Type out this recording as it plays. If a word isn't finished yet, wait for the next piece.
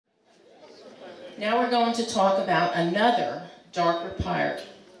Now we're going to talk about another darker part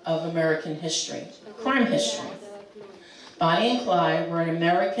of American history, crime history. Bonnie and Clyde were an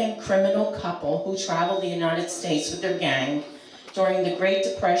American criminal couple who traveled the United States with their gang during the Great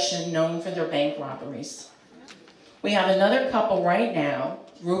Depression, known for their bank robberies. We have another couple right now,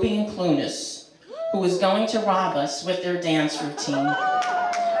 Ruby and Clunis, who is going to rob us with their dance routine,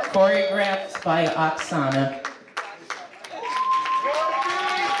 choreographed by Oksana.